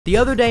The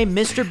other day,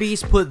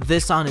 MrBeast put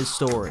this on his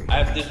story.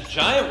 I have this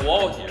giant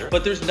wall here,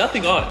 but there's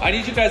nothing on it. I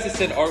need you guys to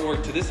send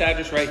artwork to this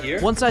address right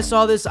here. Once I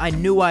saw this, I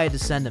knew I had to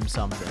send him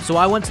something. So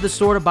I went to the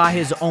store to buy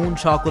his own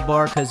chocolate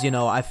bar, because, you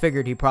know, I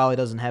figured he probably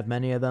doesn't have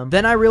many of them.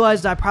 Then I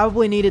realized I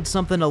probably needed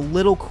something a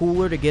little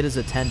cooler to get his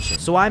attention.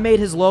 So I made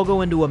his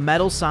logo into a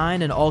metal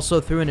sign and also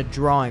threw in a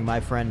drawing my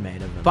friend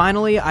made of him.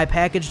 Finally, I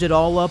packaged it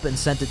all up and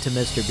sent it to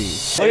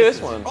MrBeast. Look at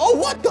this one. Oh,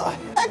 what the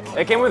heck?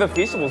 It came with a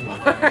feastables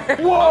bar.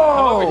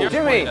 Whoa!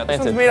 Jimmy, this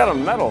one's made out of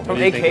metal. From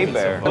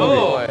AKBear.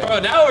 Oh, bro,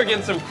 now we're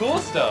getting some cool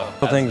stuff.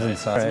 Things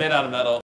inside. It's made out of metal.